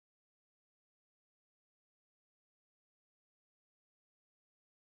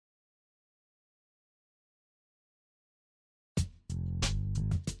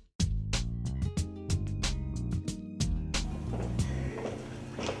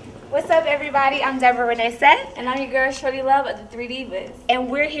What's up, everybody? I'm Deborah Renee Seth. And I'm your girl, Shorty Love of the 3 Divas. And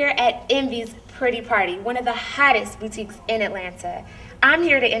we're here at Envy's Pretty Party, one of the hottest boutiques in Atlanta. I'm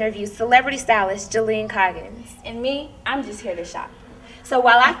here to interview celebrity stylist Jilene Coggins. And me, I'm just here to shop. So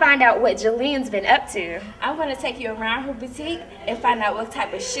while I find out what Jilene's been up to, I'm going to take you around her boutique and find out what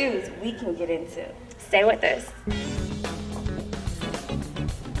type of shoes we can get into. Stay with us.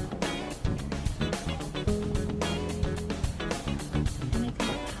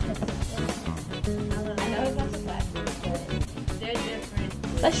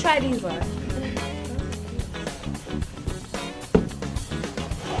 Let's try these on.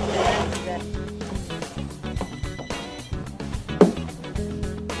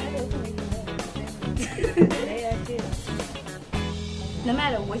 No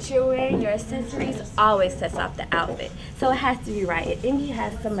matter what you're wearing, your accessories always sets off the outfit. So it has to be right. And Envy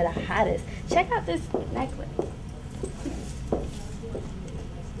has some of the hottest. Check out this necklace.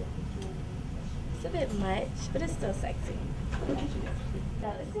 It's a bit much, but it's still sexy.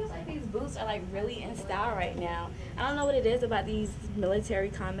 It seems like these boots are like really in style right now. I don't know what it is about these military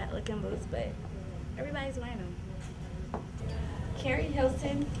combat looking boots, but everybody's wearing them. Carrie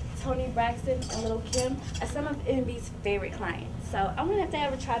Hilton, Toni Braxton, and Lil' Kim are some of Envy's favorite clients. So I wonder if they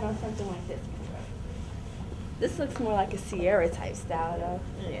ever tried on something like this before. This looks more like a Sierra type style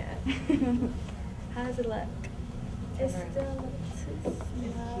though. Yeah. How does it look? It still looks too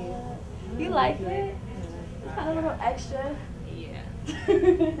small. You like it? It's got a little extra.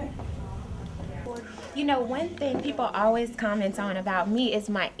 You know, one thing people always comment on about me is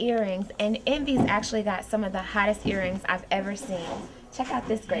my earrings, and Envy's actually got some of the hottest earrings I've ever seen. Check out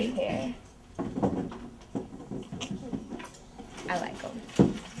this great pair. I like them.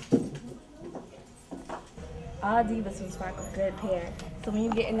 All Divas will spark a good pair. So when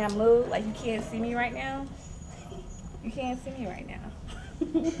you get in that mood, like you can't see me right now, you can't see me right now.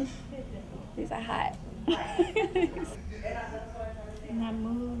 These are hot. In that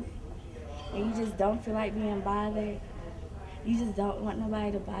mood, and you just don't feel like being bothered. You just don't want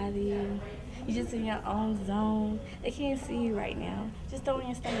nobody to bother you. You're just in your own zone. They can't see you right now. Just throw in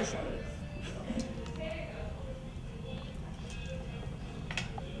your stunner shades.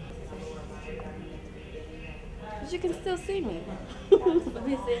 But you can still see me. Let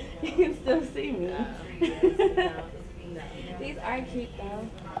me see. You can still see me. These are cute though.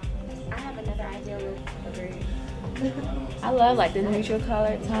 I have another idea with green. I love like the neutral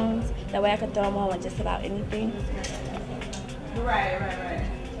color tones. That way I can throw them on with just about anything. Right.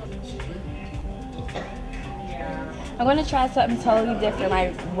 I'm gonna try something totally different,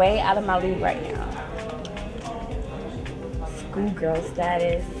 like way out of my league right now. Schoolgirl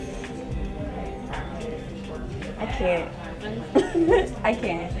status. I can't. I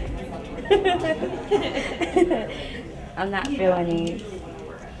can't. I'm not feeling these.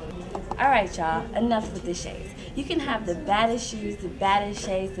 Alright y'all, enough with the shades. You can have the baddest shoes, the baddest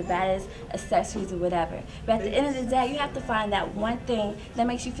shades, the baddest accessories or whatever. But at the end of the day, you have to find that one thing that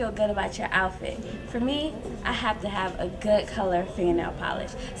makes you feel good about your outfit. For me, I have to have a good color fingernail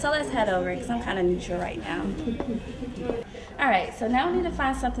polish. So let's head over because I'm kind of neutral right now. Alright, so now we need to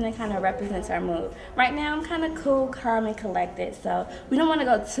find something that kind of represents our mood. Right now, I'm kind of cool, calm, and collected. So we don't want to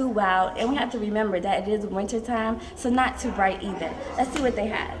go too wild. And we have to remember that it is winter time, so not too bright either. Let's see what they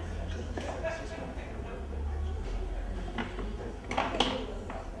have.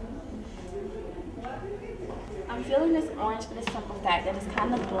 I'm feeling this orange for the simple fact that it's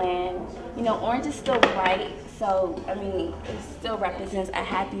kind of bland. You know, orange is still bright, so, I mean, it still represents a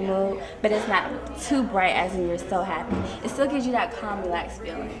happy mood, but it's not too bright as in you're so happy. It still gives you that calm, relaxed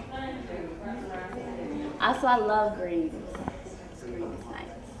feeling. Also, I love greens. Green is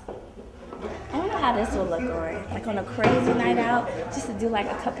nice. I wonder how this will look on. Like on a crazy night out, just to do like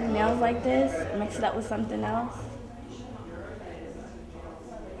a couple nails like this, mix it up with something else.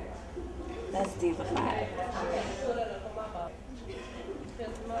 That's Diva 5.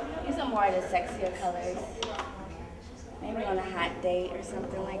 These are more of the sexier colors. Maybe on a hot date or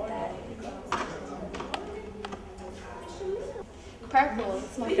something like that. Purple,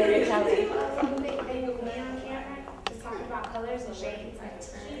 it's my favorite color. Just talking about colors and shades.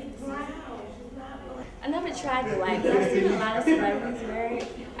 I never tried the white, but I've seen a lot of celebrities wear it.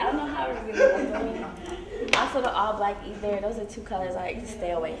 I don't know how it really looks on me. Also the all black either. Those are two colors I like to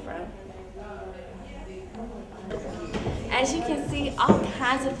stay away from. As you can see, all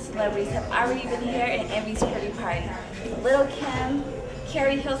kinds of celebrities have already been here in Envy's Pretty Party. Lil' Kim,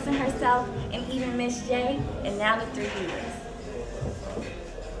 Carrie Hilton herself, and even Miss J, and now the 3 Divas.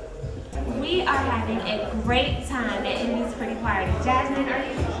 We are having a great time at Envy's Pretty Party. Jasmine, are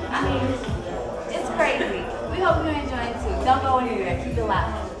you? I mean, it's crazy. We hope you enjoy it too. Don't go anywhere. Keep it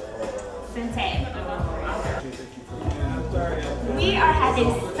loud. CINHTE. We are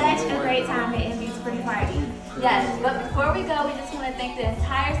having such a great time at Envy's Pretty Party. Yes, but before we go, we just want to thank the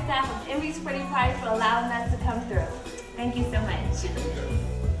entire staff of Envy's Pretty Party for allowing us to come through. Thank you so much.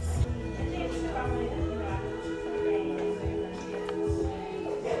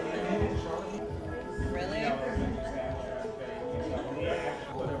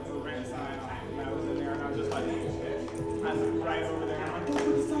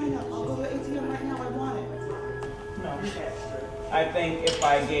 I think if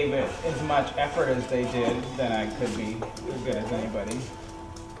I gave it as much effort as they did, then I could be as good as anybody.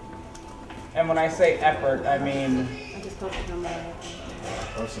 And when I say effort, I mean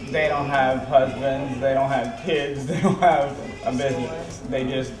they don't have husbands, they don't have kids, they don't have a business. They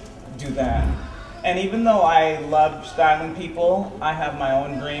just do that. And even though I love styling people, I have my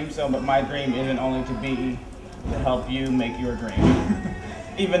own dream. But my dream isn't only to be to help you make your dream.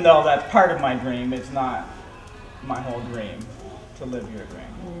 Even though that's part of my dream, it's not my whole dream to live your dream.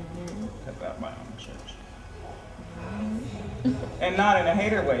 Cut that my own church. And not in a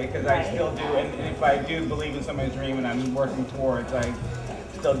hater way, because I still do. And if I do believe in somebody's dream and I'm working towards, I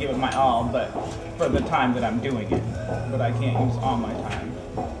still give it my all, but for the time that I'm doing it. But I can't use all my time.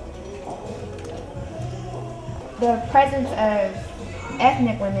 The presence of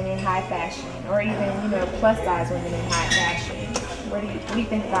ethnic women in high fashion, or even, plus size women in high fashion. What do you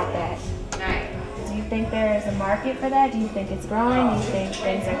think about that? Do you think there is a market for that? Do you think it's growing? Do you think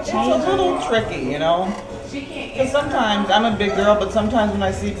things are changing? It's a little tricky, Because sometimes I'm a big girl, but sometimes when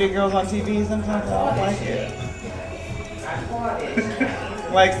I see big girls on TV, sometimes I don't like it.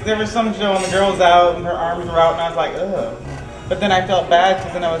 Like there was some show and the girl was out and her arms were out and I was like, ugh. But then I felt bad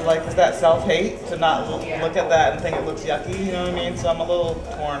because then I was like, is that self-hate to not look at that and think it looks yucky? You know what I mean? So I'm a little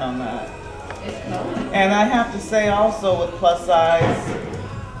torn on that. And I have to say also with plus size,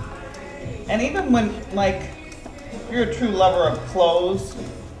 and even when, if you're a true lover of clothes,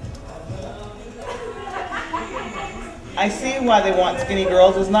 I see why they want skinny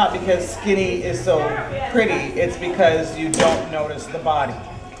girls. It's not because skinny is so pretty, it's because you don't notice the body.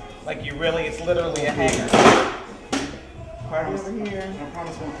 It's literally a hanger. Part over here. I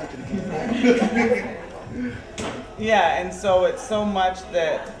promise I won't touch it again. Yeah, and so it's so much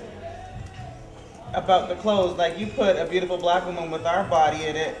that about the clothes, you put a beautiful black woman with our body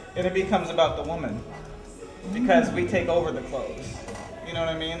in it, and it becomes about the woman. Because we take over the clothes. You know what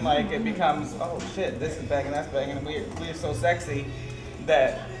I mean? It becomes, oh shit, this is banging, that's banging, and we're so sexy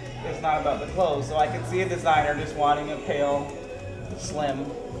that it's not about the clothes. So I could see a designer just wanting a pale, slim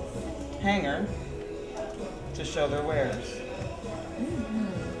hanger to show their wares.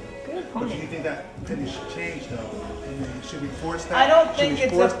 But do you think that finish should change though? Should we force that? I don't think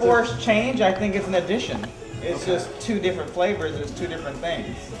it's a forced change. I think it's an addition. It's just two different flavors. It's two different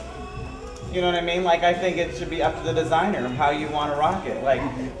things. You know what I mean? I think it should be up to the designer of how you want to rock it.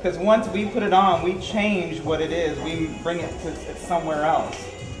 Because once we put it on, we change what it is. We bring it to somewhere else.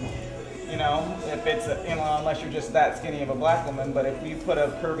 If it's, unless you're just that skinny of a black woman, but if you put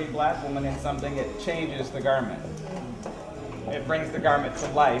a curvy black woman in something, it changes the garment. It brings the garment to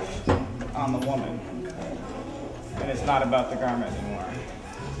life on the woman. And it's not about the garment anymore.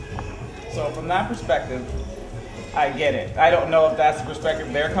 So from that perspective, I get it. I don't know if that's the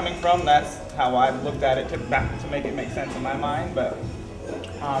perspective they're coming from. That's how I've looked at it to make it make sense in my mind. But,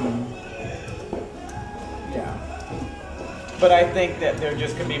 yeah. But I think that there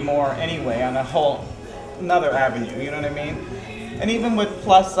just could be more anyway on another avenue, you know what I mean? And even with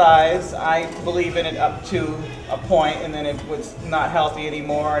plus size, I believe in it up to a point, and then if it's not healthy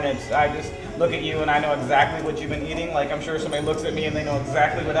anymore, and I just look at you and I know exactly what you've been eating. I'm sure somebody looks at me and they know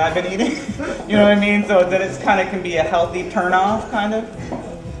exactly what I've been eating. You know what I mean? So that it's kind of can be a healthy turn-off, kind of.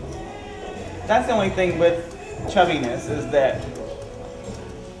 That's the only thing with chubbiness is that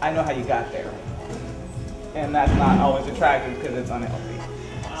I know how you got there. And that's not always attractive because it's unhealthy.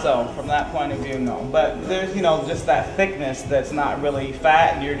 So from that point of view, no. But there's, just that thickness that's not really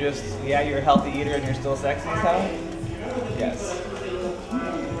fat, and you're just, you're a healthy eater and you're still sexy as hell. Yes.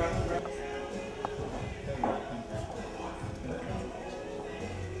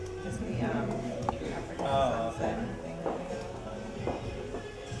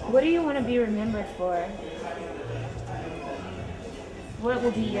 What do you want to be remembered for? What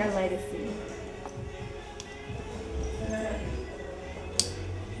will be your legacy?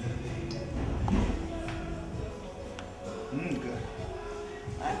 Good.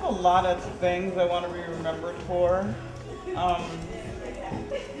 I have a lot of things I want to be remembered for. I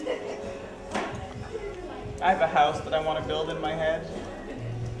have a house that I want to build in my head.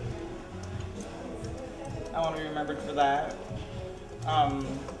 I want to be remembered for that.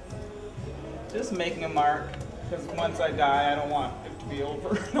 just making a mark. Because once I die, I don't want it to be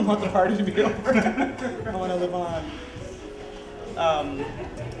over. I don't want the party to be over. I want to live on.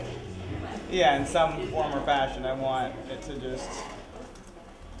 Yeah, in some form or fashion, I want it to just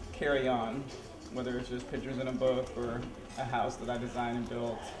carry on. Whether it's just pictures in a book or a house that I designed and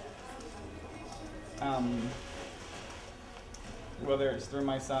built. Whether it's through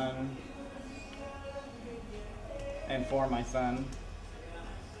my son and for my son.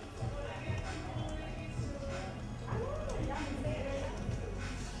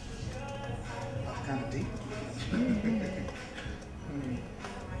 Kind of deep.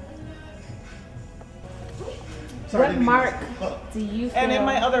 What mark do you feel? And in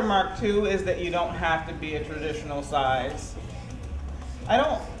my other mark too is that you don't have to be a traditional size. I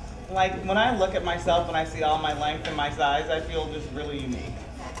don't like when I look at myself and I see all my length and my size, I feel just really unique.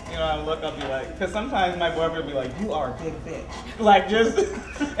 You know, I look, I'll be like, because sometimes my boyfriend will be like, you are a big bitch. Like just,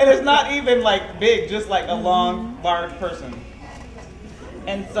 and it's not even like big, just like a long, large person.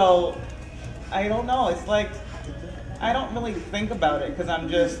 And so, I don't know, it's like, I don't really think about it because I'm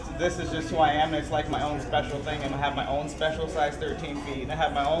just, this is just who I am. It's like my own special thing, and I have my own special size 13 feet, and I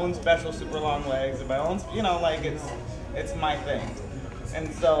have my own special super long legs, and my own, you know, like it's my thing.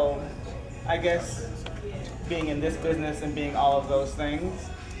 And so, I guess being in this business and being all of those things,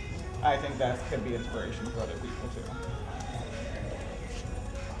 I think that could be inspiration for other people too.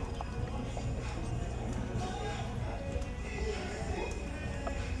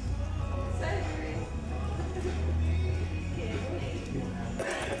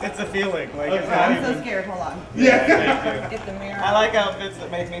 It's a feeling. Like it's not I'm even, so scared. Hold on. yeah, thank you. Get the mirror. I like outfits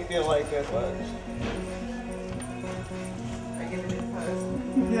that make me feel like this. But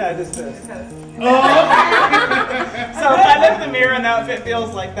yeah, just this. So if I look in the mirror and the outfit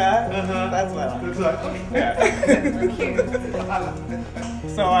feels like that, that's what I like. Yeah.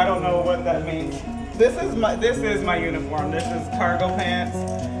 So I don't know what that means. This is my uniform. This is cargo pants,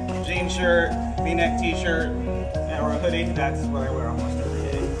 jean shirt, V-neck t-shirt, or a hoodie. That's what I wear almost every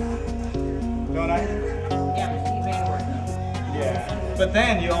day. Don't I? Yeah. But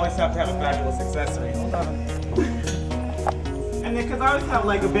then you always have to have a fabulous accessory. Hold on. And then, because I always have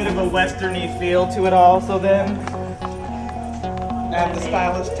like a bit of a westerny feel to it all, so then add the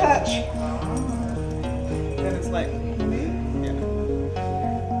stylish touch. Then it's like, yeah.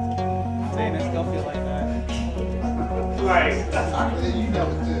 Saying it still feel like that. Like, You know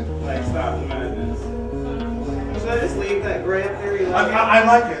it too. like stop the madness. Should I just leave that gray up there? You like it? I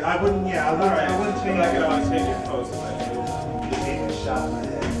like it. I wouldn't, yeah, I wouldn't, Alright, I wouldn't change I could it. always take your post if I do. Just gave me a shot in my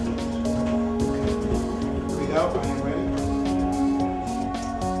head. Here we go. Are you ready?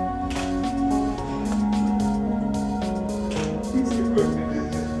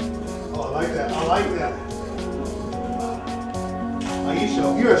 Oh, I like that. I like that.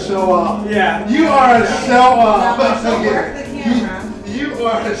 You're a show off. Yeah. You are a show off. Now, so work the camera. You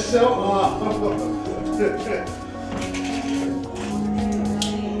are a show off.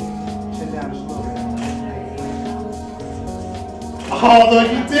 Chin down just a little bit. Oh, no,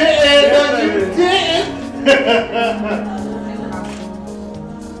 you didn't. No, you didn't.